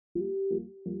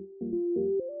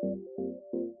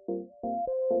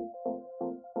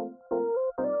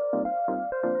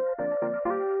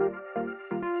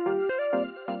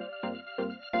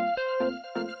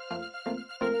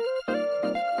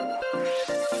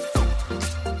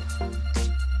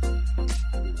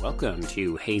Welcome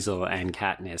to Hazel and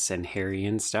Katniss and Harry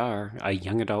and Star, a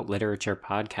young adult literature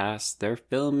podcast, their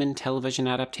film and television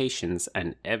adaptations,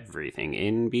 and everything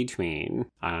in between.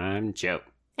 I'm Joe.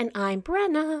 And I'm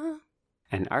Brenna.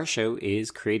 And our show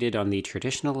is created on the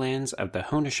traditional lands of the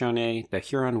Haudenosaunee, the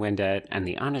Huron-Wendat, and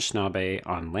the Anishinaabe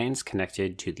on lands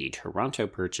connected to the Toronto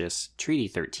Purchase, Treaty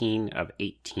 13 of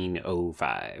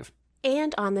 1805.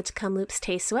 And on the Tk'emlúps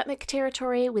te Secwépemc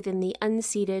territory within the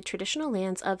unceded traditional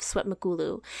lands of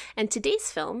Secwepemcúlecw. And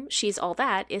today's film, She's All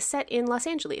That, is set in Los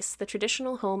Angeles, the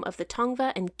traditional home of the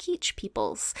Tongva and Kizh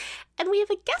peoples. And we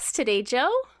have a guest today, Joe.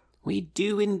 We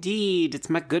do indeed. It's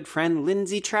my good friend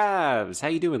Lindsay Travs. How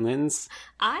you doing, Linz?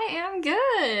 I am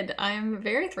good. I'm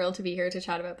very thrilled to be here to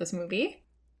chat about this movie.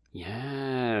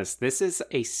 Yes, this is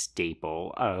a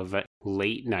staple of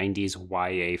late 90s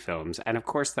YA films. And of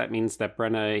course, that means that,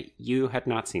 Brenna, you had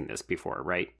not seen this before,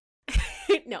 right?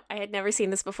 No, I had never seen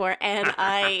this before. And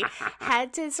I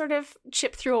had to sort of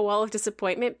chip through a wall of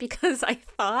disappointment because I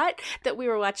thought that we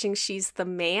were watching She's the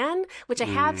Man, which I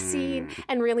have seen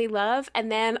and really love. And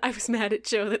then I was mad at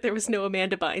Joe that there was no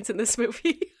Amanda Bynes in this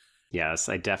movie. Yes,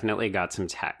 I definitely got some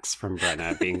texts from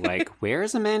Brenna being like,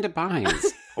 where's Amanda Bynes?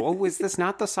 Oh, is this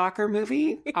not the soccer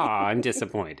movie? Aw, I'm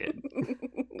disappointed.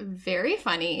 Very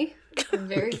funny.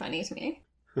 Very funny to me.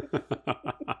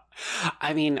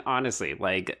 I mean, honestly,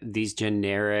 like, these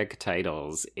generic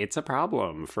titles, it's a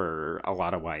problem for a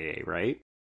lot of YA, right?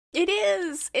 It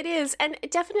is. And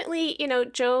definitely, you know,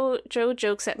 Joe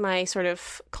jokes at my sort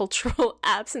of cultural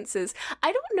absences.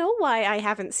 I don't know why I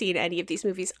haven't seen any of these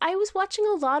movies. I was watching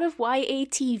a lot of YA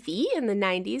TV in the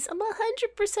 90s. I'm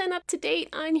 100% up to date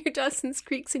on your Dawson's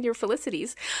Creeks and your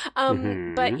Felicities.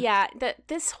 But yeah,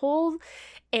 this whole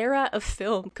era of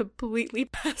film completely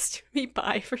passed me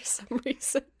by for some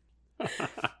reason.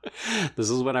 This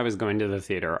is when I was going to the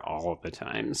theater all the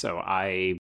time. So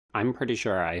I'm pretty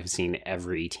sure I have seen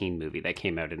every teen movie that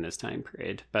came out in this time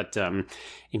period. But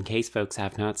in case folks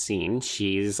have not seen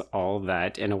She's All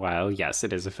That in a While, yes,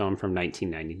 it is a film from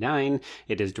 1999.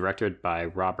 It is directed by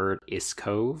Robert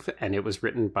Iscove, and it was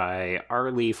written by R.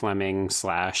 Lee Fleming /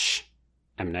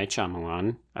 M. Night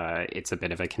Shyamalan. It's a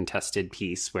bit of a contested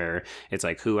piece where it's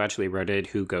like who actually wrote it,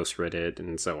 who ghostwrote it,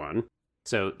 and so on.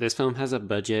 So this film has a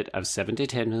budget of $7 to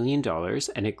 $10 million,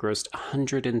 and it grossed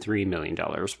 $103 million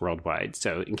worldwide.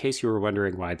 So in case you were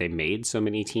wondering why they made so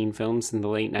many teen films in the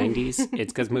late 90s,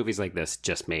 it's because movies like this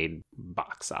just made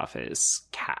box office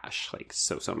cash, like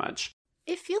so much.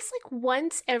 It feels like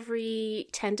once every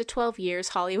 10 to 12 years,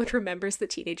 Hollywood remembers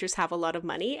that teenagers have a lot of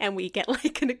money, and we get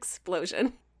like an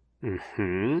explosion.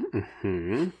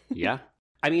 Yeah.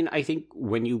 I mean, I think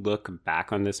when you look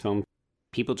back on this film,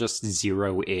 people just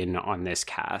zero in on this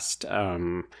cast.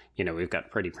 You know, we've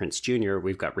got Freddie Prinze Jr.,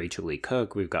 we've got Rachel Lee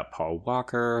Cook, we've got Paul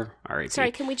Walker. All right.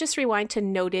 Sorry, can we just rewind to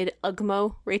noted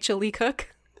Ugmo Rachel Lee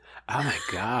Cook? Oh my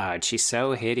God, she's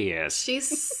so hideous.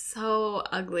 She's so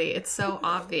ugly. It's so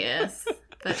obvious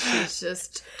that she's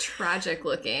just tragic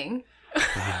looking.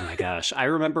 Oh my gosh. I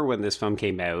remember when this film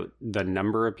came out, the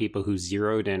number of people who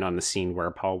zeroed in on the scene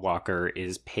where Paul Walker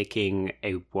is picking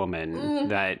a woman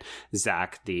that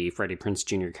Zach, the Freddie Prinze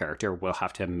Jr. character, will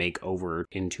have to make over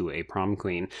into a prom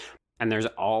queen. And there's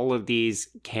all of these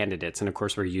candidates. And of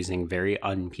course, we're using very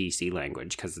un-PC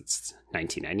language because it's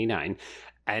 1999.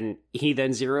 And he then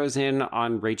zeroes in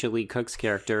on Rachel Lee Cook's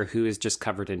character, who is just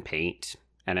covered in paint.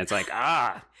 And it's like,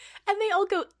 And they all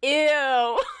go,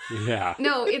 ew. Yeah.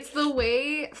 No, it's the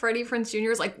way Freddie Prinze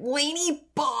Jr. is like, Laney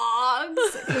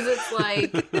Boggs. Because it's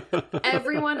like,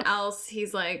 everyone else,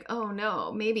 he's like, oh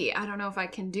no, maybe, I don't know if I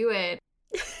can do it.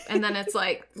 And then it's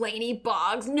like, Laney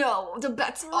Boggs, no, the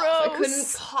bet's off. I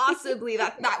couldn't possibly,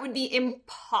 that would be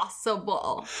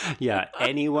impossible. Yeah,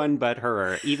 anyone but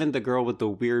her. Even the girl with the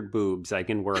weird boobs I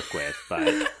can work with,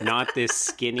 but not this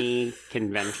skinny,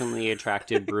 conventionally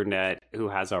attractive brunette who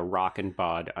has a rockin'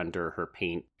 bod under her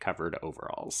paint-covered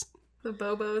overalls. The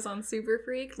Bobos on Super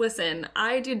Freak. Listen,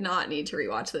 I did not need to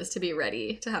rewatch this to be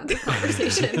ready to have this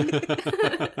conversation.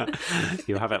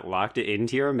 You have it locked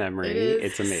into your memory.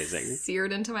 It's amazing.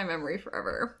 Seared into my memory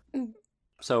forever.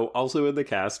 So also in the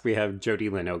cast, we have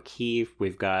Jodie Lynn O'Keefe.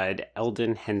 We've got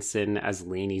Eldon Henson as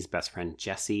Lainey's best friend,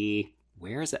 Jessie.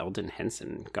 Where's Eldon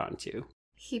Henson gone to?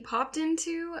 He popped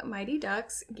into Mighty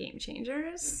Ducks Game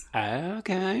Changers.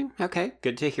 Okay.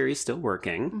 Good to hear he's still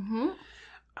working. Mm-hmm.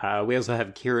 We also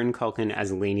have Kieran Culkin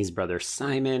as Lainey's brother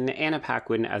Simon, Anna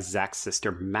Paquin as Zach's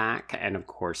sister Mac, and of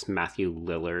course Matthew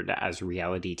Lillard as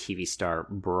reality TV star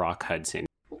Brock Hudson.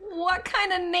 What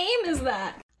kind of name is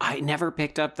that? I never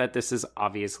picked up that this is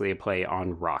obviously a play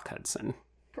on Rock Hudson.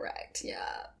 Correct,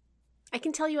 yeah. I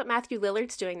can tell you what Matthew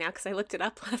Lillard's doing now because I looked it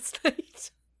up last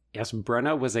night. Yes,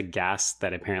 Brenna was aghast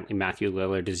that apparently Matthew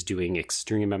Lillard is doing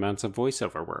extreme amounts of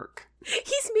voiceover work.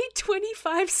 He's made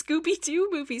 25 Scooby-Doo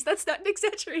movies. That's not an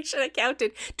exaggeration. I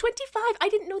counted. 25. I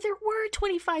didn't know there were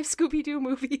 25 Scooby-Doo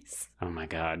movies. Oh my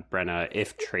god, Brenna,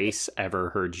 if Trace ever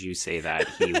heard you say that,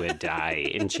 he would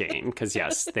die in shame. Because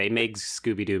yes, they make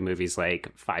Scooby-Doo movies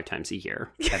like 5 times a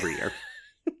year, every year.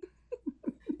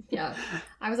 Yeah.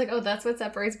 I was like, oh, that's what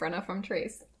separates Brenna from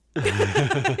Trace.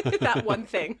 That one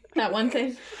thing. That one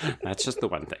thing. That's just the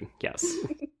one thing, yes.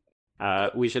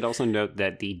 We should also note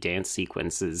that the dance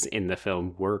sequences in the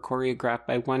film were choreographed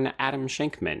by one Adam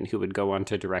Shankman, who would go on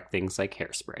to direct things like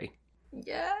Hairspray.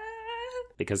 Yeah.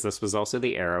 Because this was also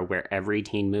the era where every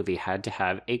teen movie had to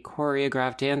have a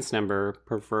choreographed dance number,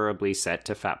 preferably set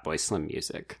to Fatboy Slim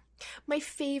music. My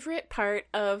favorite part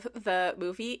of the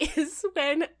movie is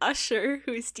when Usher,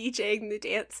 who is DJing the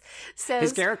dance, says...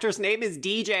 His character's name is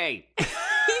DJ!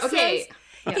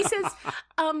 He says,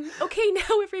 okay,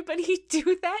 now everybody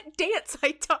do that dance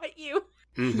I taught you.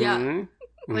 Mm-hmm. Yeah.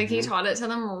 Like, he taught it to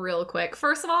them real quick.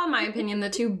 First of all, in my opinion, the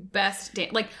two best...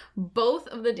 both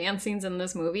of the dance scenes in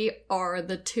this movie are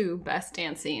the two best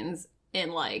dance scenes in,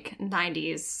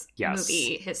 90s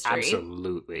movie history.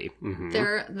 Absolutely. Mm-hmm.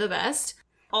 They're the best.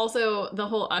 Also, the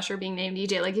whole Usher being named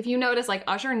DJ, if you notice,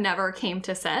 Usher never came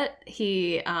to set.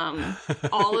 He,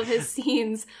 all of his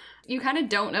scenes, you kind of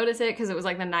don't notice it because it was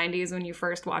the 90s when you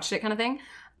first watched it kind of thing.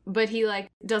 But he,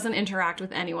 doesn't interact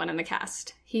with anyone in the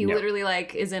cast. He literally,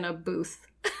 is in a booth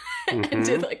and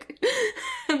did,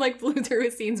 and, blew through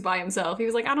his scenes by himself. He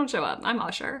was like, I don't show up. I'm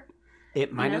Usher.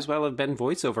 It might as well have been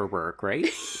voiceover work, right?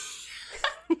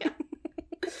 Yeah.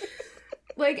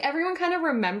 Everyone kind of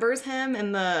remembers him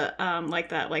in the,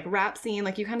 that, rap scene.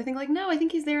 You kind of think, no, I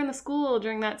think he's there in the school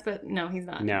during that, but no, he's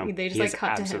not. No, they just,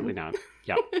 cut to him. Absolutely not.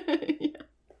 Yeah.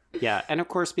 Yeah, and of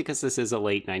course, because this is a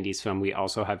late 90s film, we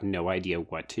also have no idea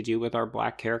what to do with our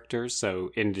black characters.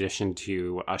 So in addition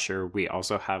to Usher, we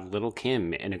also have Little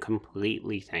Kim in a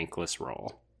completely thankless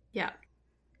role. Yeah.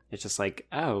 It's just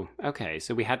oh, okay,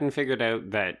 so we hadn't figured out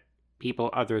that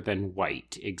people other than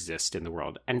white exist in the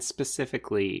world, and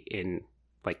specifically in...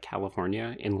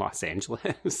 California, in Los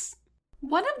Angeles.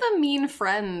 One of the mean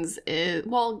friends is,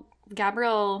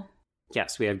 Gabrielle...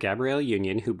 Yes, we have Gabrielle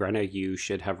Union, who, Brenna, you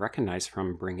should have recognized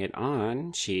from Bring It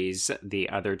On. She's the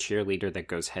other cheerleader that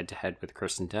goes head-to-head with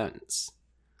Kirsten Dunst.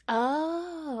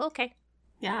 Oh, okay.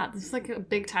 Yeah, this is a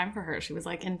big time for her. She was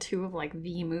in 2 of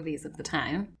the movies of the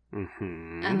time.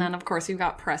 Mm-hmm. And then, of course, you've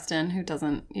got Preston, who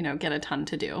doesn't, get a ton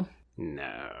to do.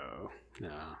 No.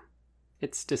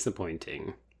 It's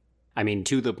disappointing. I mean,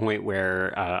 to the point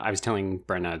where I was telling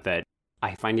Brenna that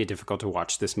I find it difficult to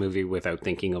watch this movie without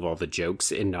thinking of all the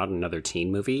jokes in Not Another Teen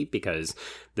Movie, because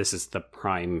this is the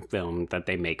prime film that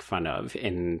they make fun of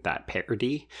in that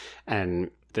parody.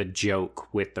 And the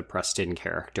joke with the Preston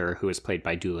character, who is played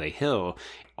by Dule Hill,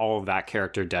 all of that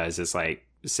character does is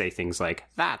say things like,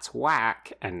 that's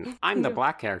whack. And I'm the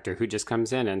black character who just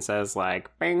comes in and says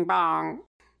bing bong.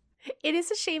 It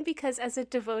is a shame because as a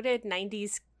devoted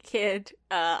 90s kid,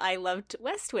 I loved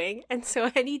West Wing, and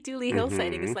so any Dooley Hill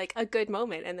sighting is a good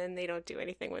moment, and then they don't do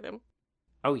anything with him.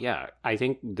 Oh yeah, I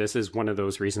think this is one of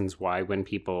those reasons why when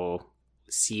people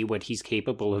see what he's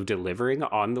capable of delivering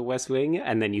on the West Wing,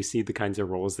 and then you see the kinds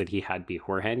of roles that he had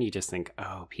beforehand, you just think,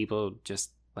 oh, people just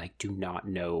do not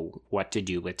know what to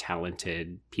do with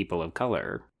talented people of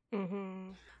color.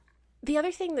 Mm-hmm. The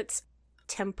other thing that's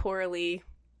temporally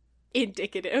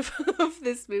indicative of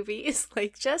this movie is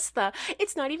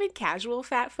it's not even casual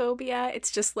fat phobia, it's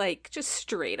just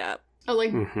straight up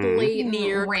blatant,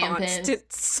 near rampant,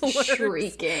 constant slurs.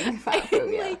 Shrieking fat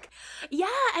phobia.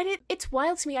 And it's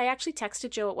wild to me. I actually texted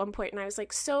Joe at one point and I was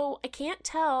so I can't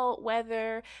tell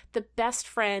whether the best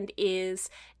friend is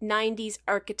 90s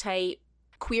archetype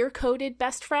queer-coded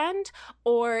best friend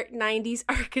or 90s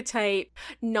archetype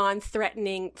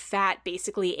non-threatening fat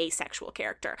basically asexual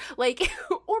character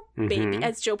or maybe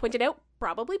as Joe pointed out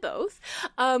probably both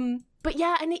but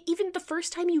yeah, and even the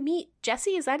first time you meet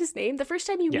Jesse, is that his name? The first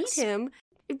time you meet him,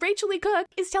 Rachel Lee Cook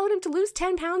is telling him to lose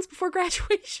 10 pounds before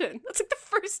graduation. That's the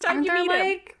first time you meet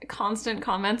him. Constant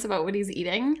comments about what he's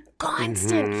eating?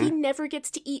 Constant. Mm-hmm. He never gets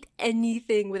to eat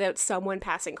anything without someone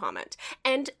passing comment.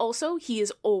 And also, he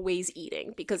is always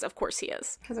eating, because of course he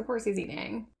is. Because of course he's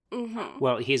eating. Mm-hmm.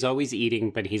 Well, he's always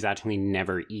eating, but he's actually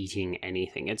never eating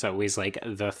anything. It's always like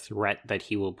the threat that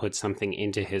he will put something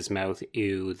into his mouth.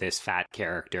 Ew, this fat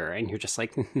character. And you're just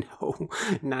like, no,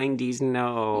 90s,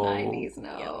 no. 90s,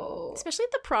 no. Especially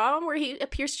at the prom where he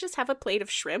appears to just have a plate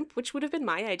of shrimp, which would have been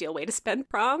my ideal way to spend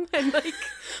prom. And like,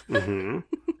 Mm-hmm.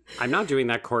 I'm not doing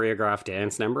that choreographed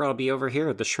dance number. I'll be over here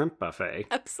at the shrimp buffet.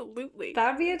 absolutely.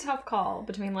 That would be a tough call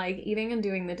between like eating and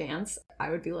doing the dance. I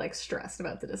would be like stressed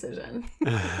about the decision.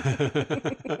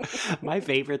 My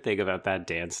favorite thing about that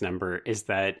dance number is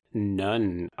that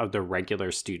none of the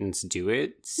regular students do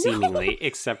it, seemingly,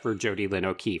 except for Jodie Lynn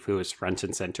O'Keefe, who is front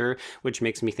and center, which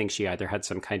makes me think she either had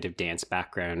some kind of dance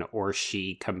background or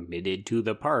she committed to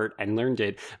the part and learned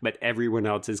it, but everyone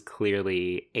else is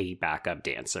clearly a backup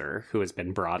dancer who has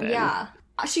been brought in. Yeah.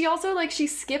 She also like she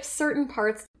skips certain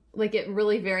parts. Like it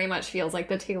really very much feels like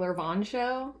the Taylor Vaughn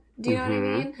show. Do you know what I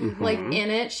mean? Mhm. Like in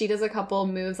it, she does a couple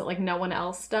moves that like no one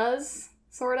else does,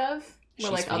 sort of. Where She's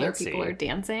like other fancy. people are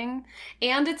dancing.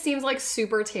 And it seems like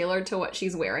super tailored to what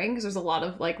she's wearing because there's a lot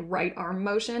of like right arm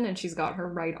motion and she's got her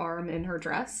right arm in her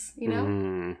dress, you know?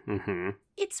 Mm-hmm.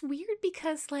 It's weird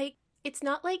because like it's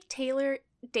not like Taylor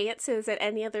dances at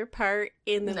any other part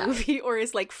in the No. movie or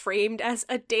is like framed as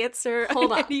a dancer Hold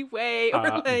in on. any way or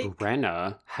like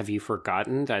Brenna, have you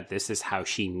forgotten that this is how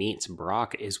she meets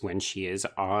Brock is when she is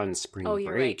on spring Oh, break?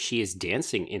 you're right. She is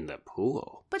dancing in the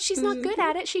pool. but she's not good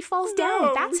at it. She falls No,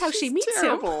 down. That's how she she's meets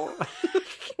terrible.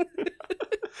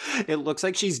 It looks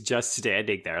like she's just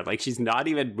standing there, like she's not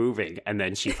even moving, and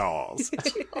then she falls.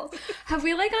 Have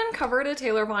we like uncovered a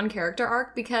Taylor Vaughn character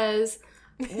arc? Because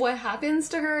what happens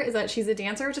to her is that she's a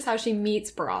dancer, which is how she meets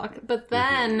Brock. But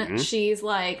then Mhm. she's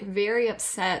like very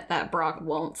upset that Brock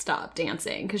won't stop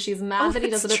dancing because she's mad Oh, that he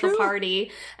does it that's at the true.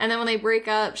 party. And then when they break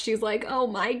up, she's like, oh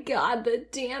my god, the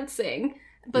dancing.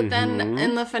 But then Mhm.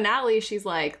 in the finale, she's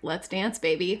like, let's dance,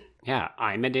 baby. Yeah,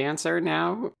 I'm a dancer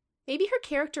now. Maybe her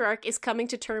character arc is coming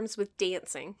to terms with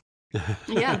dancing.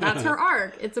 Yeah, that's her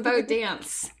arc. It's about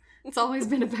dance. It's always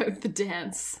been about the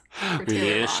dance. for Taylor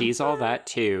Yeah, Vaughn. she's all that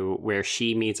too, where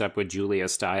she meets up with Julia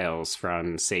Stiles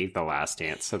from Save the Last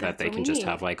Dance so that That's they what can we just need.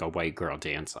 have like a white girl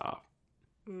dance off.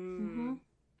 Mhm.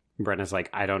 Brenna's like,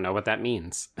 I don't know what that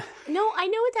means. No, I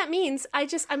know what that means.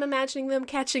 I'm imagining them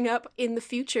catching up in the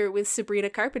future with Sabrina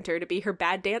Carpenter to be her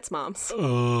bad dance moms. Ugh,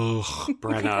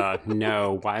 Brenna,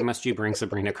 no. Why must you bring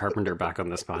Sabrina Carpenter back on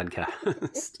this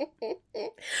podcast?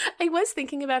 I was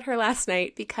thinking about her last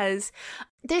night because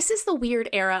this is the weird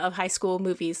era of high school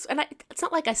movies. And it's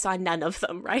not like I saw none of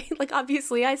them, right? Like,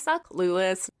 obviously, I saw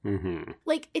Clueless. Mm-hmm.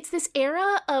 Like, it's this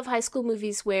era of high school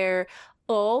movies where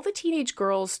all the teenage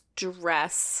girls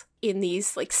dress in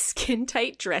these, like,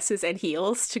 skin-tight dresses and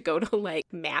heels to go to, like,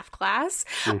 math class.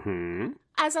 Mm-hmm.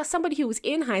 As somebody who was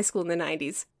in high school in the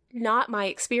 90s, not my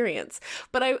experience.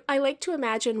 But I like to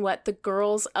imagine what the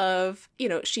girls of, you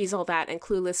know, She's All That and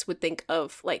Clueless would think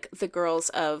of, like, the girls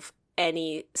of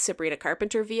any Sabrina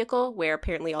Carpenter vehicle, where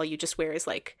apparently all you just wear is,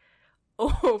 like,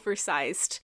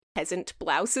 oversized peasant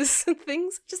blouses and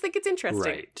things. Just think it's interesting.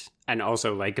 Right. And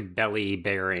also like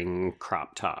belly-bearing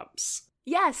crop tops.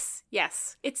 Yes.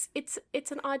 It's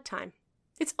an odd time.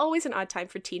 It's always an odd time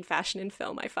for teen fashion in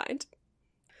film, I find.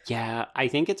 Yeah, I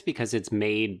think it's because it's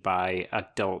made by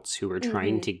adults who are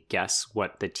trying to guess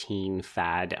what the teen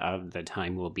fad of the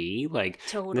time will be. Like,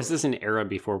 Totally. this is an era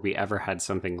before we ever had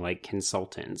something like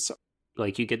consultants.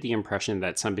 Like, you get the impression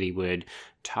that somebody would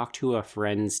talk to a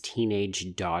friend's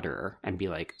teenage daughter and be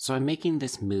like, so I'm making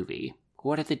this movie.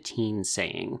 What are the teens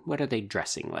saying? What are they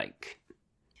dressing like?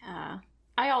 Yeah.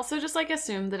 I also just like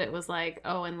assumed that it was like,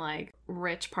 oh, in like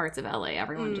rich parts of LA,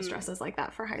 everyone just dresses like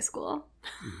that for high school.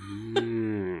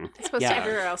 Mm. As opposed to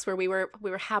everywhere else where we were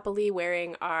happily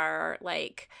wearing our,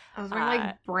 like, I was wearing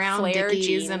like brown flare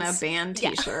Dickies and a jeans. band Yeah.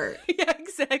 t-shirt. yeah,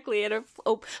 exactly. And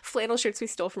flannel shirts we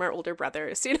stole from our older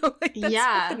brothers. You know, like that's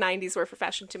Yeah. what the 90s were for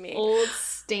fashion to me. Old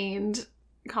stained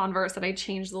Converse that I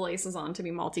changed the laces on to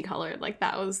be multicolored. Like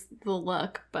that was the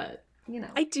look, but you know.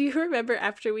 I do remember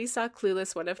after we saw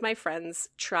Clueless, one of my friends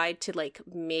tried to like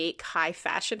make high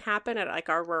fashion happen at like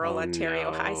our rural Oh,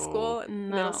 Ontario high no. school,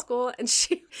 No. middle school, and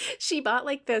she bought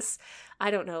like this, I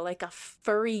don't know, like a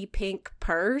furry pink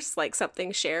purse, like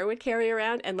something Cher would carry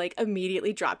around, and like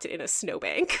immediately dropped it in a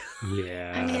snowbank.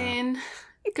 Yeah. I mean,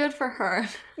 good for her.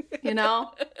 You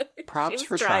know? Props she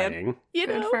for was trying. trying. You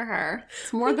Good know, for her.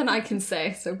 It's more than I can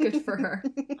say, so good for her.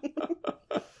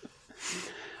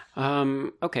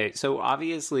 Okay, so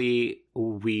obviously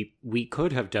we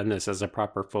could have done this as a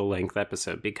proper full-length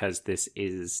episode because this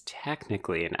is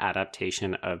technically an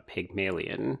adaptation of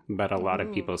Pygmalion, but a lot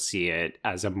of people see it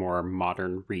as a more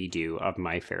modern redo of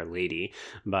My Fair Lady.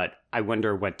 But I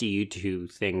wonder, what do you two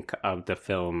think of the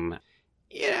film?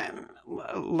 Yeah,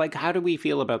 like, how do we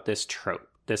feel about this trope?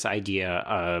 This idea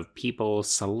of people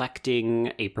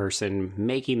selecting a person,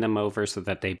 making them over so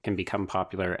that they can become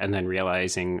popular, and then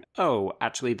realizing, oh,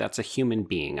 actually, that's a human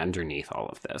being underneath all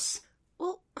of this.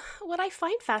 Well, what I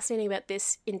find fascinating about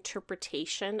this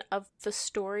interpretation of the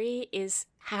story is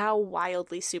how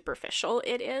wildly superficial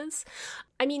it is.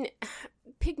 I mean,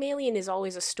 Pygmalion is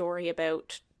always a story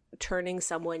about turning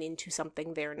someone into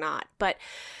something they're not, but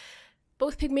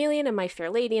both Pygmalion and My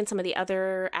Fair Lady and some of the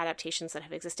other adaptations that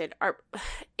have existed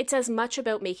it's as much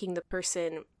about making the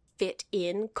person fit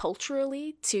in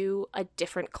culturally to a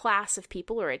different class of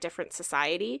people or a different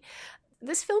society.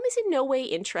 This film is in no way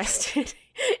interested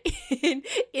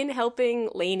in helping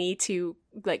Lainey to,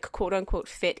 like, quote unquote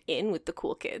fit in with the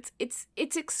cool kids. It's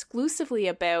exclusively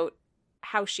about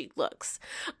how she looks.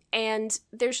 And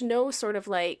there's no sort of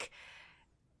like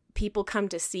people come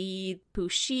to see who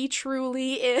she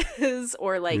truly is,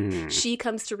 or like she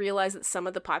comes to realize that some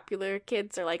of the popular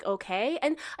kids are like, okay.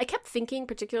 And I kept thinking,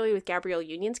 particularly with Gabrielle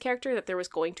Union's character, that there was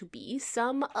going to be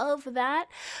some of that,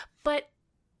 but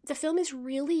the film is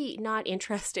really not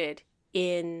interested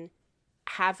in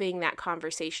having that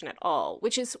conversation at all,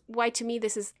 which is why, to me,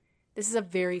 this is a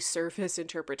very surface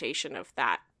interpretation of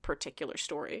that particular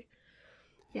story.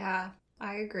 Yeah,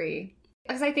 I agree.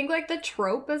 Because I think, like, the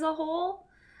trope as a whole,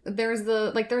 there's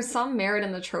some merit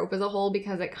in the trope as a whole,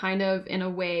 because it kind of, in a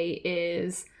way,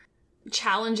 is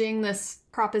challenging this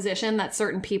proposition that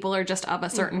certain people are just of a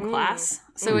certain class.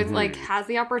 So it's like has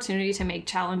the opportunity to make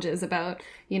challenges about,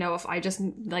 you know, if I just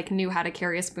like knew how to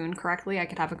carry a spoon correctly, I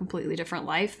could have a completely different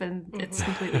life, and it's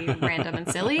completely random and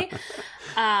silly.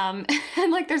 And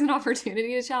like there's an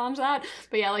opportunity to challenge that.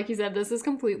 But yeah, like you said, this is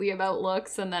completely about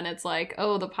looks, and then it's like,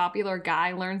 oh, the popular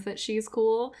guy learns that she's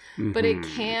cool. But it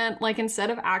can't, like,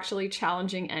 instead of actually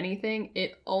challenging anything,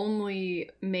 it only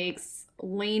makes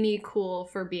Lainey cool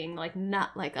for being like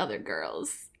not like other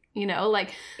girls, you know,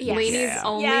 like Lainey's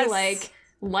only like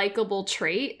likable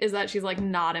trait is that she's like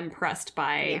not impressed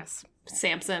by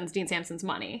Dean Sampson's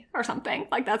money or something.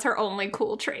 Like that's her only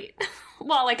cool trait.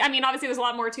 Well, like, I mean, obviously there's a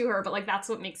lot more to her, but like that's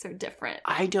what makes her different.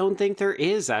 I don't think there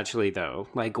is actually, though.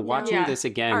 Like watching this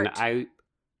again,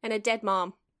 and a dead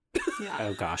mom.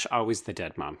 Oh gosh, always the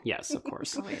dead mom. Yes, of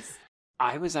course. Always.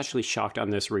 I was actually shocked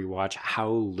on this rewatch how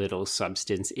little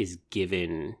substance is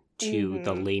given to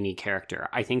the Lainey character.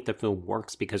 I think the film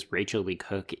works because Rachel Lee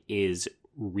Cook is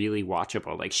really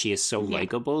watchable. Like, she is so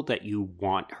likable that you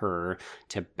want her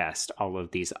to best all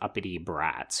of these uppity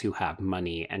brats who have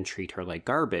money and treat her like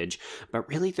garbage. But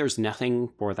really, there's nothing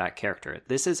for that character.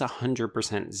 This is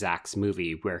 100% Zach's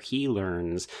movie where he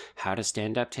learns how to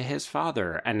stand up to his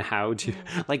father and how to,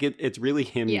 like, it's really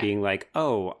him being like,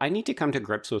 oh, I need to come to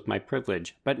grips with my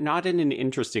privilege, but not in an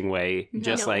interesting way.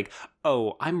 Just like,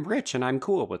 oh, I'm rich and I'm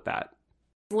cool with that.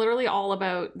 It's literally all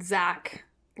about Zach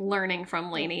learning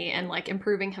from Lainey and like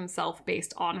improving himself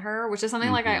based on her, which is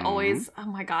something like I always, oh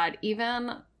my god,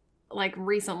 even like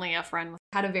recently a friend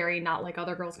had a very not like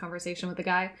other girls conversation with a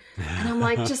guy, and I'm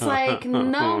like, just like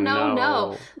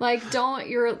no, like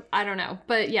I don't know,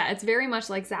 but yeah, it's very much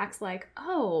like Zach's like,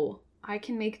 oh, I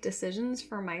can make decisions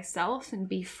for myself and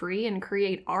be free and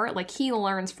create art. Like he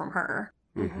learns from her.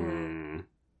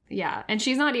 Yeah, and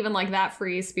she's not even like that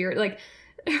free spirit, like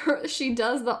she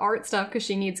does the art stuff because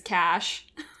she needs cash.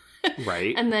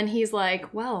 Right. And then he's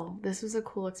like, well, this was a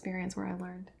cool experience where I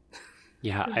learned.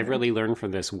 Yeah, I really learned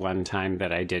from this one time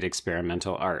that I did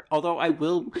experimental art. Although I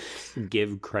will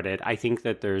give credit, I think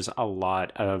that there's a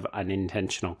lot of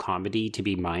unintentional comedy to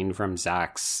be mined from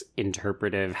Zach's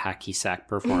interpretive hacky sack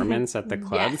performance at the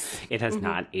club. It has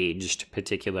not aged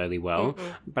particularly well.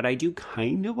 But I do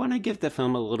kind of want to give the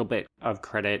film a little bit of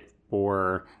credit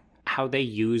for how they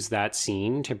use that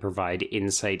scene to provide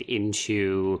insight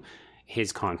into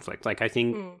his conflict. Like, I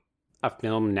think a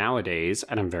film nowadays,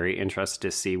 and I'm very interested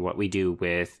to see what we do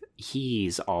with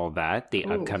He's All That, the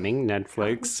upcoming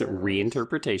Netflix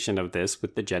reinterpretation of this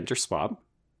with the gender swap.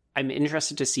 I'm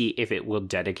interested to see if it will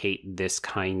dedicate this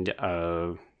kind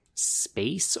of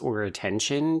space or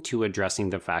attention to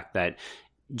addressing the fact that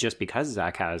just because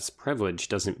Zach has privilege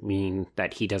doesn't mean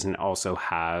that he doesn't also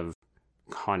have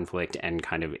conflict and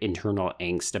kind of internal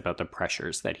angst about the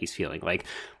pressures that he's feeling. Like,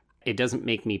 it doesn't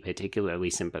make me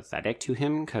particularly sympathetic to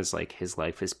him because, like, his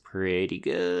life is pretty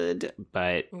good,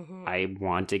 but I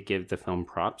want to give the film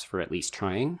props for at least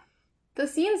trying. The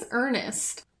scene's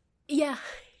earnest. Yeah.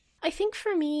 I think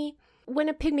for me, when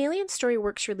a Pygmalion story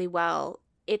works really well,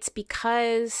 it's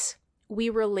because we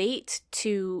relate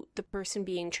to the person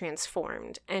being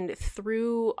transformed. And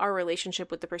through our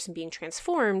relationship with the person being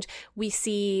transformed, we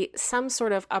see some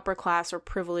sort of upper class or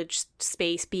privileged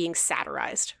space being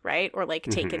satirized, right? Or like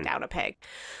taken down a peg.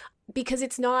 Because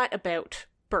it's not about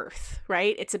birth,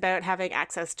 right? It's about having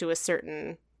access to a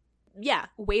certain,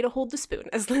 way to hold the spoon,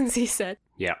 as Lindsay said.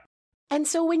 Yeah. And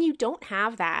so when you don't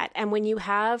have that, and when you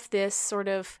have this sort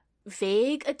of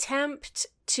vague attempt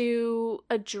to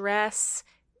address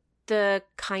the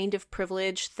kind of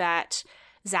privilege that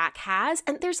Zach has,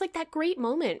 and there's like that great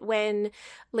moment when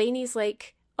Lainey's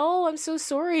like, oh, I'm so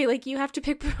sorry, like you have to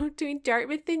pick between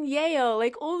Dartmouth and Yale,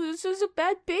 like, oh, this is a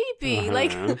bad baby.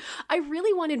 Like, I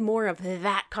really wanted more of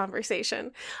that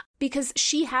conversation, because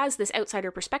she has this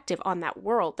outsider perspective on that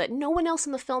world that no one else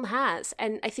in the film has,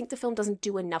 and I think the film doesn't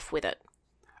do enough with it.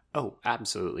 Oh,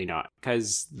 absolutely not.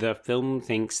 Because the film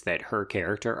thinks that her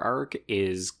character arc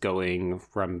is going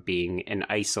from being an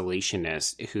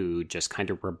isolationist who just kind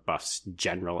of rebuffs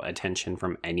general attention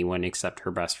from anyone except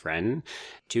her best friend,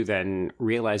 to then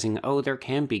realizing, oh, there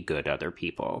can be good other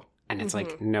people. And it's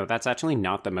like, no, that's actually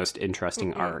not the most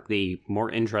interesting arc. The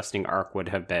more interesting arc would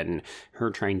have been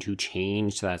her trying to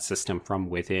change that system from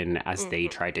within as they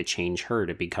try to change her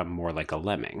to become more like a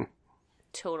lemming.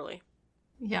 Totally.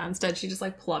 Yeah, instead she just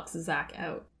like plucks Zach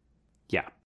out. Yeah.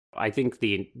 I think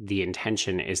the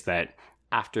intention is that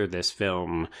after this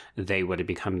film, they would have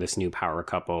become this new power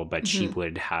couple, but she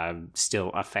would have still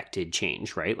affected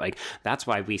change, right? Like, that's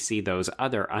why we see those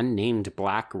other unnamed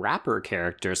black rapper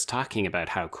characters talking about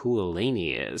how cool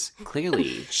Lainey is.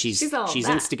 Clearly, she's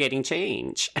instigating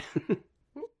change.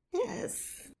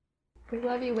 Yes. We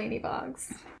love you, Lainey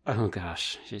Boggs. Oh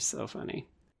gosh, she's so funny.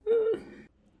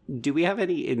 Do we have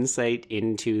any insight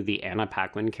into the Anna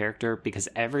Paquin character? Because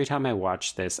every time I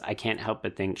watch this, I can't help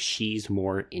but think she's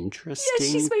more interesting.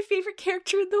 Yeah, she's my favorite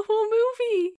character in the whole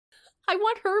movie. I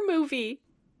want her movie.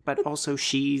 But also,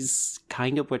 she's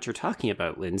kind of what you're talking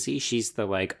about, Lindsay. She's the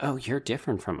like, oh, you're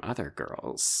different from other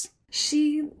girls.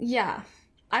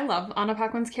 I love Anna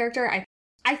Paquin's character.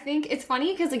 I think it's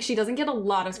funny because like she doesn't get a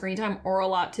lot of screen time or a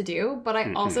lot to do, but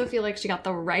I also feel like she got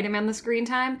the right amount of screen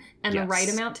time and the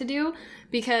right amount to do,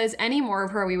 because any more of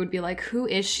her we would be like, who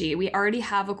is she? We already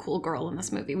have a cool girl in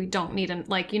this movie. We don't need an,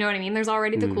 like, you know what I mean? There's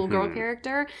already the cool girl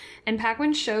character, and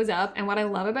Paquin shows up, and what I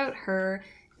love about her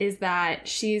is that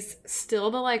she's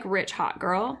still the like rich hot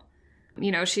girl.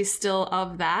 You know, she's still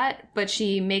of that, but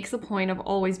she makes a point of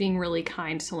always being really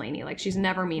kind to Lainey. Like, she's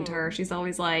never mean to her. She's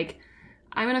always like,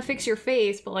 I'm gonna fix your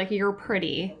face, but like, you're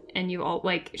pretty, and you all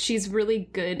like, she's really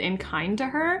good and kind to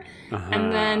her.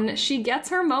 And then she gets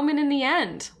her moment in the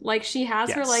end. Like, she has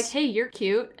her like, hey, you're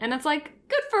cute, and it's like,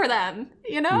 good for them,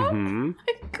 you know?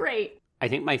 Great. I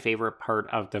think my favorite part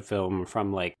of the film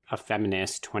from like a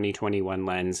feminist 2021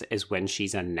 lens is when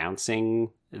she's announcing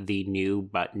the new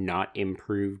but not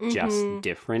improved, just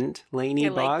different Lainey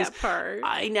Boggs. I like that part.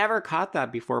 I never caught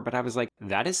that before, but I was like,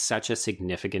 that is such a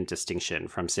significant distinction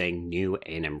from saying new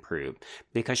and improved,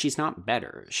 because she's not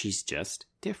better. She's just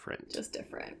different. Just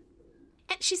different.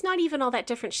 And she's not even all that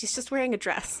different. She's just wearing a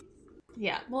dress.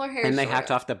 Yeah, well, her hair. And they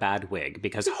hacked off the bad wig,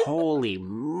 because holy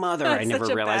mother, I never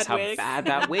realized how bad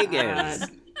that wig is.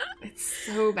 It's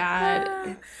so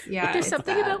bad. There's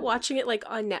something about watching it like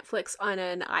on Netflix on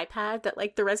an iPad that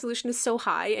like the resolution is so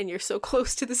high and you're so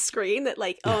close to the screen that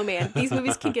like, oh man, these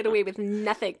movies can get away with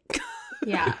nothing.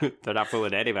 Yeah. They're not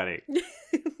fooling anybody.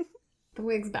 The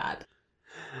wig's bad.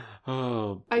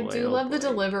 Oh, boy, I do love the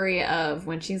delivery of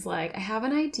when she's like, I have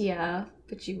an idea,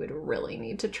 but you would really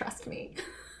need to trust me.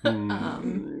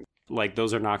 Like,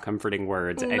 those are not comforting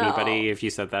words. No. Anybody, if you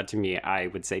said that to me, I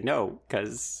would say no,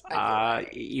 because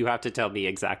you have to tell me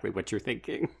exactly what you're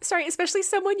thinking. Sorry, especially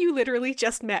someone you literally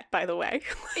just met, by the way.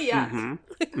 Yeah.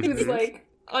 Who's like,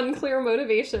 unclear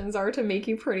motivations are to make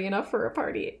you pretty enough for a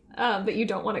party that you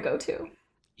don't want to go to.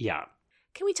 Yeah.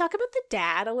 Can we talk about the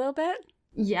dad a little bit?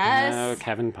 Yes. Oh,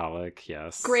 Kevin Pollak,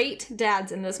 yes. Great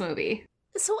dads in this movie.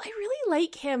 So I really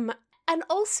like him. And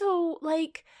also,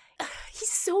 like, he's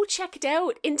so checked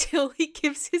out until he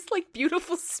gives his, like,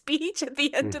 beautiful speech at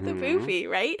the end of the movie,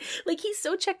 right? Like, he's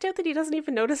so checked out that he doesn't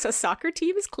even notice a soccer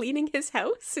team is cleaning his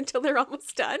house until they're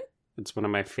almost done. It's one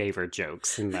of my favorite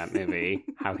jokes in that movie,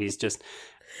 how he's just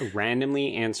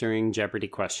randomly answering Jeopardy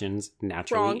questions,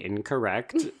 naturally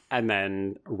incorrect, and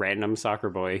then random soccer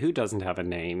boy who doesn't have a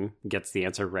name gets the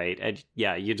answer right. And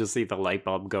yeah, you just see the light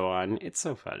bulb go on. It's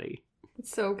so funny. It's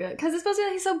so good. Because it's supposed to be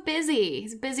like he's so busy.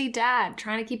 He's a busy dad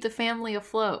trying to keep the family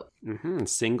afloat.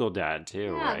 Single dad,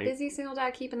 too, Yeah, right? busy single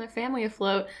dad keeping the family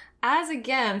afloat. As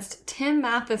against Tim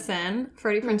Matheson,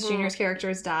 Freddie Prinze Jr.'s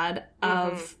character's dad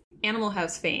of Animal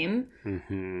House fame.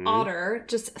 Otter,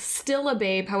 just still a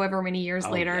babe however many years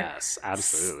later. Yes,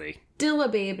 absolutely. Still a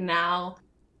babe now.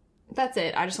 That's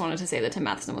it. I just wanted to say that Tim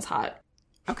Matheson was hot.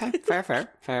 Okay, fair.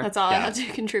 That's all I had to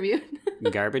contribute.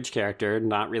 Garbage character,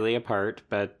 not really a part,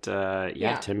 but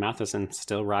Tim Matheson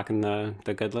still rocking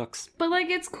the good looks. But, like,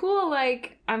 it's cool,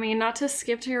 like, I mean, not to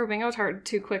skip to your bingo card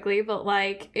too quickly, but,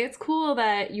 like, it's cool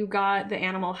that you got the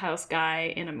Animal House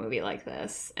guy in a movie like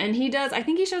this. And he does, I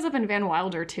think he shows up in Van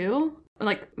Wilder too.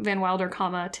 Like, Van Wilder,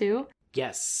 too.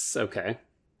 Yes, okay.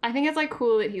 I think it's, like,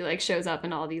 cool that he, like, shows up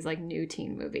in all these, like, new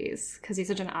teen movies. Because he's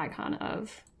such an icon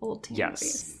of old teen movies.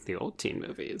 Yes, the old teen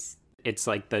movies. It's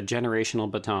like the generational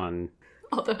baton.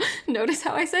 Although, notice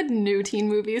how I said new teen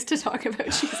movies to talk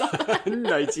about She's All That.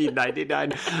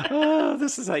 1999. Oh,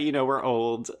 this is how you know we're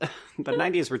old. The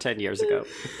 90s were 10 years ago.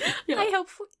 Yeah.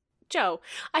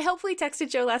 I hopefully texted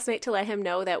Joe last night to let him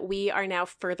know that we are now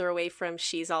further away from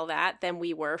She's All That than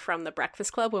we were from The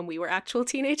Breakfast Club when we were actual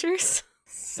teenagers.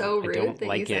 So rude. I don't that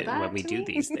like you said it that when we to do me.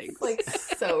 these things. It's, like,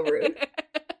 so rude.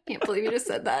 Can't believe you just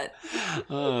said that.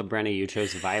 Oh, Brenna, you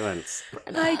chose violence.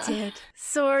 I did.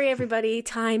 Sorry, everybody.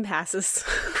 Time passes.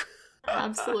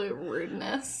 Absolute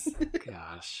rudeness.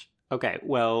 Gosh. Okay,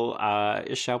 well,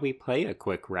 shall we play a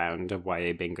quick round of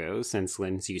YA Bingo since,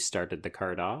 Linz, you started the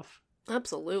card off?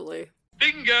 Absolutely.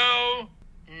 Bingo!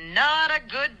 Not a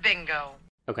good bingo.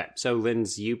 Okay, so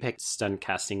Linz, you picked stunt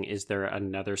casting. Is there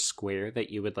another square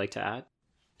that you would like to add?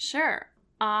 Sure.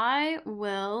 I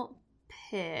will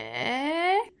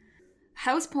pick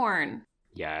house porn.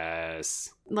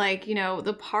 Yes. Like, you know,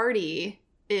 the party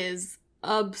is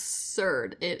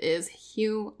absurd. It is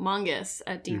humongous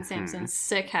at Dean Sampson's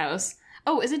sick house.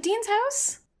 Oh, is it Dean's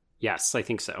house? Yes, I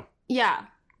think so. Yeah.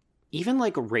 Even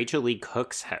like Rachel Lee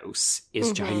Cook's house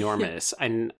is ginormous.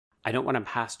 And I don't want to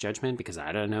pass judgment because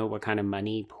I don't know what kind of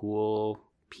money pool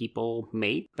people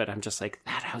make, but I'm just like,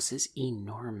 that house is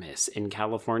enormous in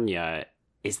California.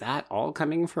 Is that all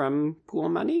coming from pool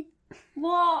money?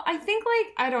 Well, I think,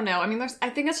 like, I don't know. I mean, I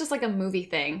think it's just like a movie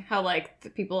thing. How, like, the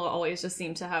people always just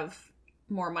seem to have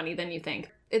more money than you think.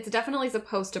 It's definitely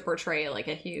supposed to portray, like,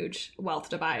 a huge wealth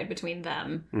divide between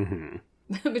them.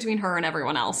 Between her and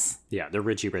everyone else. Yeah, they're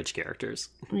Richie Rich characters.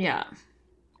 Yeah.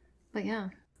 But yeah,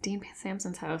 Dean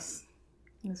Sampson's house.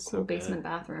 His So cool good. basement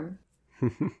bathroom.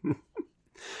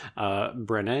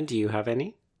 Brenna, do you have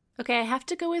any? Okay, I have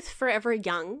to go with Forever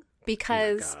Young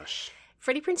because Oh my gosh.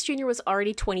 Freddie Prinze Jr. was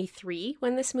already 23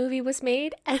 when this movie was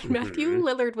made, and Matthew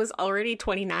Lillard was already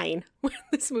 29 when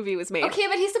this movie was made. Okay,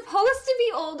 but he's supposed to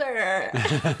be older.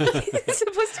 He's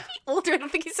supposed to be older. I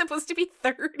don't think he's supposed to be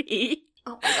 30.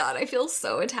 Oh my god, I feel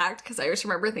so attacked because I just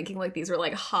remember thinking like these were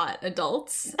like hot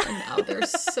adults and now they're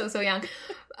so young.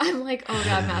 I'm like, oh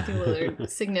god, Matthew Lillard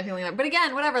significantly younger. But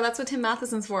again, whatever, that's what Tim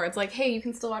Matheson's for. It's like, hey, you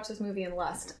can still watch this movie in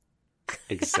lust.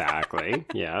 Exactly.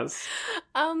 Yes.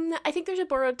 I think there's a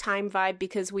borrowed time vibe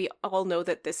because we all know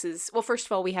that this is, well, first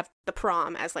of all, we have the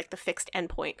prom as like the fixed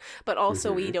endpoint, but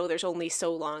also we know there's only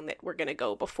so long that we're going to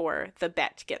go before the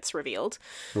bet gets revealed.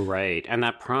 Right. And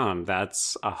that prom,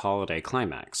 that's a holiday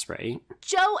climax, right?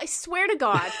 Joe, I swear to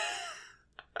God,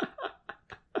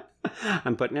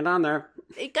 I'm putting it on there.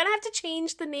 you're going to have to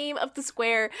change the name of the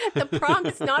square. The prom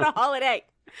is not a holiday.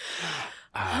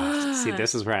 See,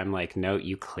 this is where I'm like, no,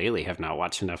 you clearly have not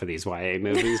watched enough of these YA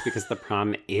movies because the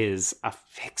prom is a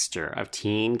fixture of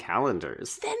teen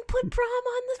calendars. Then put prom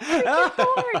on the freaking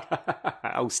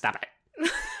board. Oh, stop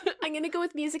it. I'm going to go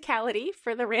with musicality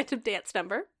for the random dance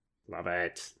number. Love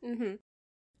it.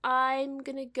 I'm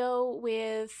going to go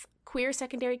with queer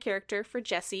secondary character for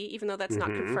Jesse, even though that's not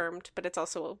confirmed, but it's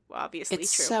also obviously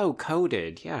It's true. so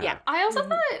coded. Yeah. Yeah. I also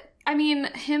thought, I mean,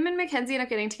 him and Mackenzie end up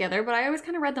getting together, but I always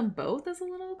kind of read them both as a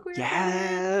little queer.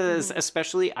 Yes,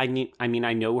 especially I mean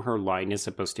I know her line is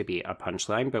supposed to be a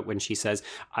punchline, but when she says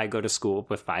I go to school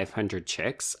with 500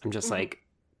 chicks, I'm just like,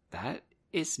 that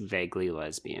is vaguely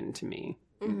lesbian to me.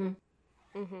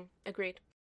 Agreed.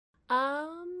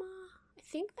 I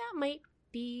think that might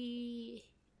be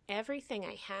everything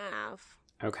I have.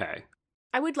 Okay.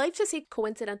 I would like to say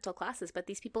coincidental classes, but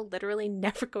these people literally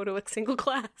never go to a single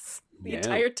class. the No.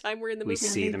 entire time we're in the We movie.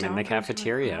 see They them in don't the go to a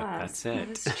cafeteria. class. That's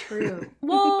it. That is true.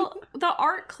 Well, the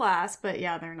art class, but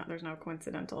yeah, there's no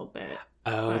coincidental bit.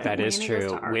 Oh, But that is Lainey goes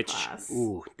true. to art Which, class.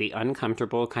 ooh, the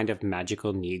uncomfortable kind of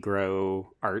magical Negro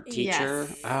art teacher.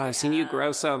 Yes. Oh, I've seen you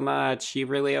grow so much. You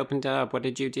really opened up. What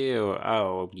did you do?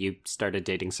 Oh, you started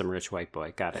dating some rich white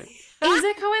boy. Got it. Is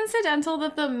it coincidental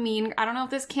that I don't know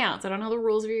if this counts, I don't know the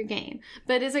rules of your game,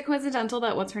 but is it coincidental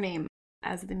that what's her name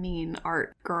as the mean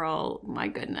art girl, my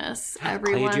goodness,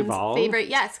 everyone's Duvall? favorite,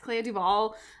 yes, Clea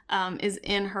Duvall, is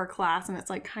in her class, and it's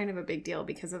like kind of a big deal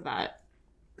because of that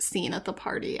scene at the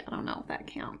party. I don't know if that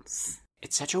counts.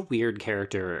 It's such a weird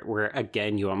character where,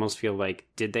 again, you almost feel like,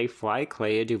 did they fly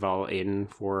Clea Duvall in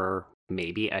for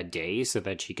maybe a day so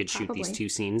that she could shoot these Probably. 2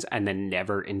 scenes and then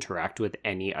never interact with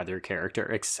any other character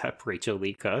except Rachel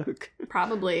Lee Cook?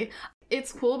 Probably.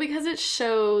 It's cool because it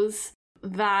shows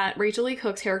that Rachel Lee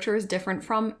Cook's character is different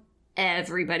from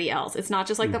everybody else. It's not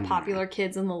just like the Mhm. popular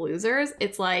kids and the losers.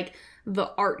 It's like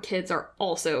the art kids are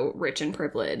also rich and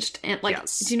privileged. And like,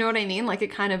 Yes. do you know what I mean? Like,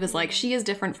 it kind of is like she is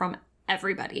different from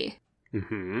everybody.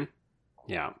 Mm-hmm.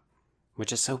 Yeah.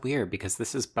 Which is so weird because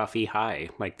this is Buffy High.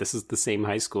 Like, this is the same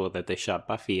high school that they shot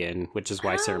Buffy in, which is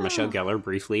why Sarah Oh. Michelle Gellar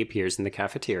briefly appears in the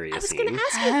cafeteria I was scene. going to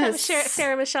ask you if that was Yes.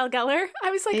 Sarah Michelle Gellar. I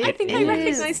was like, I It think I is.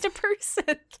 recognized a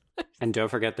person. And don't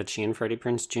forget that she and Freddie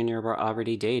Prinze Jr. were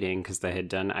already dating because they had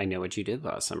done I Know What You Did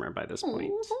Last Summer by this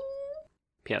point.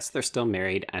 P.S. They're still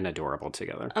married and adorable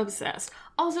together. Obsessed.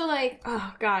 Also, like,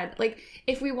 oh god, like,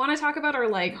 if we want to talk about our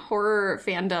like horror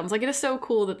fandoms, like, it is so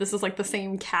cool that this is like the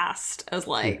same cast as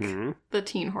like Mhm. the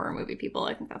teen horror movie people.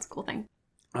 I think that's a cool thing.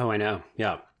 Oh, I know.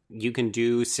 Yeah. You can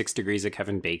do 6 Degrees of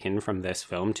Kevin Bacon from this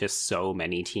film to so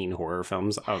many teen horror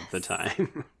films of the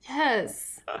time.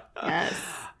 Yes. Yes.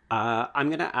 I'm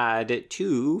going to add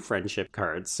 2 friendship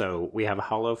cards. So we have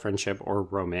hollow friendship or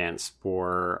romance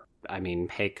for, I mean,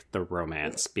 pick the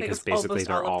romance because Like, basically almost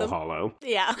they're all all of them. hollow.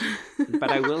 Yeah. But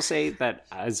I will say that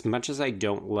as much as I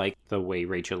don't like the way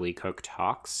Rachel Lee Cook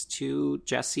talks to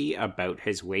Jesse about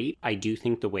his weight, I do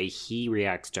think the way he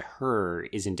reacts to her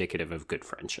is indicative of good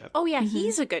friendship. Oh, yeah, Mhm.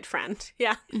 he's a good friend.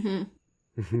 Yeah. hmm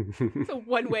A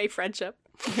one-way friendship.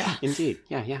 Yeah. Indeed.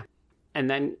 Yeah, yeah. And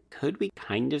then could we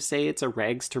kind of say it's a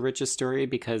rags to riches story?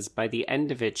 Because by the end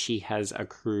of it, she has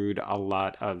accrued a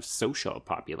lot of social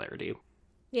popularity.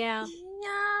 Yeah.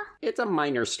 Yeah. It's a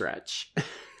minor stretch.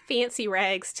 Fancy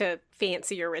rags to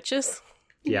fancier riches.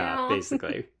 Yeah, Yeah.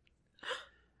 basically.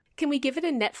 Can we give it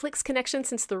a Netflix connection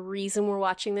since the reason we're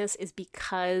watching this is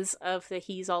because of the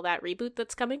He's All That reboot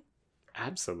that's coming?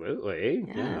 Absolutely.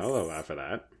 Yeah, I'll Yes. allow for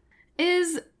that.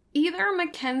 Is either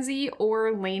Mackenzie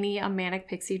or Lainey a manic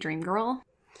pixie dream girl?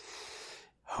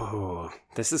 Oh,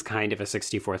 this is kind of a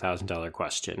 $64,000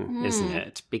 question, isn't Hmm.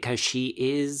 it? Because she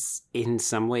is in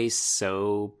some ways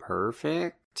so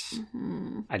perfect.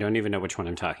 Hmm. I don't even know which one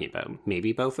I'm talking about.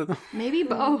 Maybe both of them? Maybe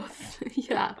both.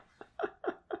 Yeah.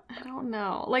 I don't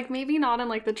know. Like, maybe not in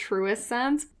like the truest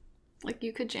sense. Like,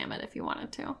 you could jam it if you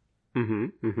wanted to. Mm-hmm.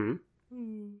 Mm-hmm.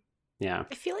 Yeah.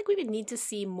 I feel like we would need to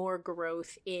see more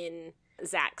growth in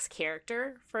Zach's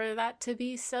character for that to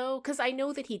be so. Because I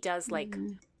know that he does like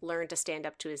Mhm. learn to stand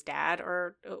up to his dad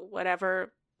or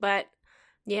whatever. But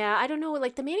yeah, I don't know.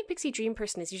 Like the Manic Pixie Dream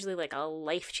person is usually like a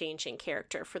life-changing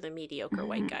character for the mediocre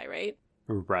white Mhm. guy, right?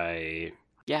 Right.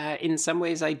 Yeah, in some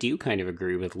ways I do kind of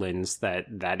agree with Linz that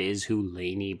that is who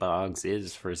Laney Boggs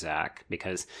is for Zach,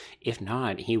 because if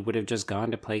not, he would have just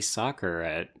gone to play soccer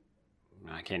at,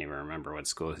 I can't even remember what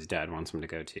school his dad wants him to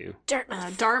go to.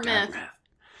 Dartmouth. Dartmouth.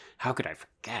 How could I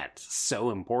forget?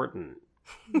 So important.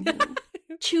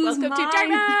 Choose Welcome to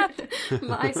Dartmouth!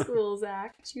 my school,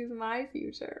 Zach. Choose my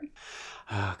future.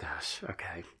 Oh gosh,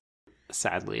 okay.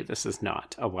 Sadly, this is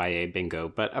not a YA bingo,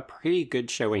 but a pretty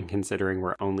good showing considering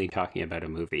we're only talking about a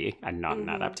movie and not an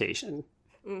Mhm. adaptation.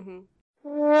 Mm-hmm.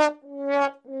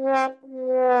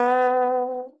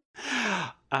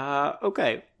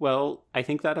 Okay, well, I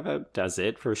think that about does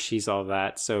it for She's All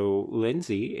That. So,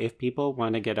 Lindsay, if people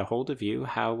want to get a hold of you,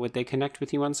 how would they connect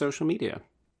with you on social media?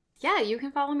 Yeah, you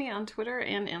can follow me on Twitter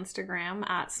and Instagram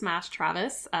at Smash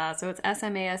Travis. So it's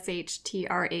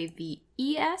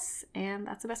SMASHTRAVES, and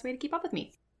that's the best way to keep up with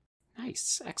me.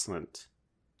 Nice, excellent.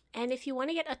 And if you want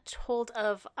to get a hold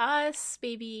of us,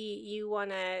 maybe you want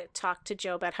to talk to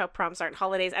Joe about how proms aren't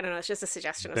holidays. I don't know. It's just a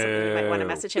suggestion of something you might want to Boo.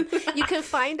 message him. You can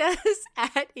find us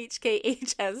at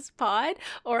HKHSPod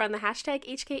or on the hashtag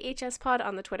HKHSPod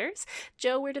on the Twitters.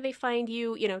 Joe, where do they find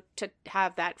you, to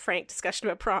have that frank discussion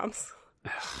about proms?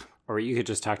 Or you could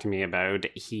just talk to me about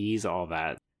He's All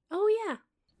That. Oh, yeah.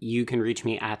 You can reach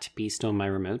me at Be Still My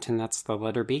Remote, and that's the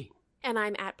letter B. And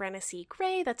I'm at Brenna C.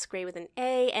 Gray. That's Gray with an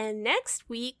A. And next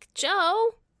week,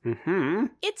 Joe, Mm-hmm.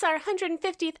 It's our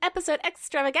 150th episode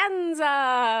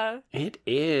extravaganza! It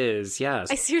is, yes.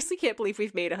 I seriously can't believe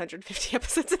we've made 150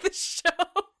 episodes of this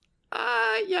show.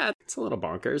 Yeah, it's a little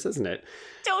bonkers, isn't it?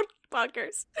 Don't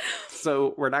bonkers.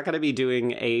 So we're not going to be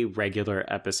doing a regular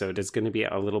episode. It's going to be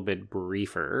a little bit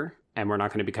briefer, and we're not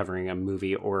going to be covering a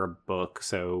movie or a book.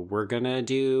 So we're going to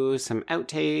do some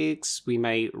outtakes. We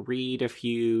might read a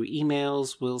few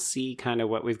emails. We'll see kind of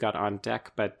what we've got on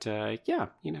deck. But yeah,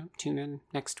 tune in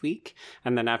next week.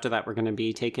 And then after that, we're going to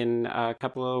be taking a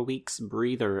couple of weeks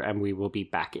breather, and we will be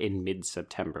back in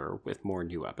mid-September with more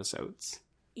new episodes.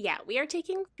 Yeah, we are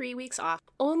taking 3 weeks off.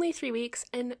 Only 3 weeks.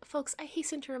 And folks, I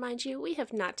hasten to remind you, we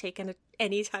have not taken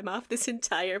any time off this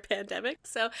entire pandemic.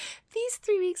 So these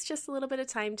 3 weeks, just a little bit of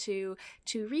time to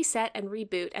reset and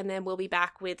reboot. And then we'll be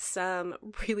back with some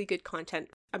really good content.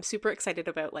 I'm super excited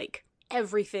about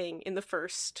everything in the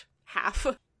first half.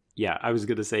 Yeah, I was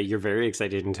going to say, you're very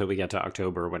excited until we get to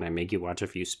October when I make you watch a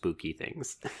few spooky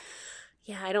things.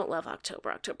 Yeah, I don't love October.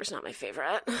 October's not my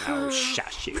favorite. Oh,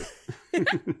 shush you.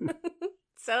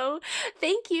 So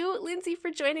thank you, Lindsay,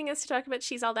 for joining us to talk about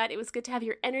She's All That. It was good to have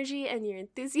your energy and your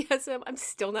enthusiasm. I'm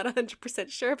still not 100%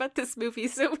 sure about this movie,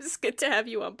 so it was good to have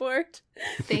you on board.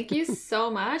 Thank you so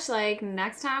much.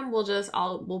 Next time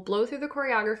we'll blow through the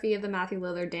choreography of the Matthew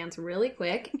Lillard dance really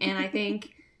quick, and I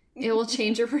think it will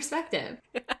change your perspective.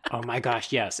 Oh my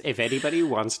gosh, yes. If anybody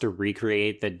wants to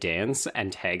recreate the dance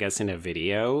and tag us in a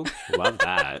video, love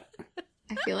that.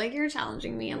 I feel like you're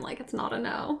challenging me and it's not a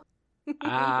no.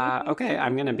 Okay,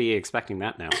 I'm going to be expecting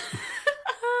that now.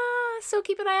 So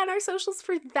keep an eye on our socials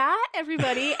for that,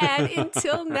 everybody. And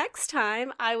until next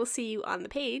time, I will see you on the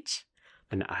page.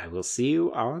 And I will see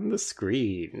you on the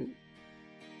screen.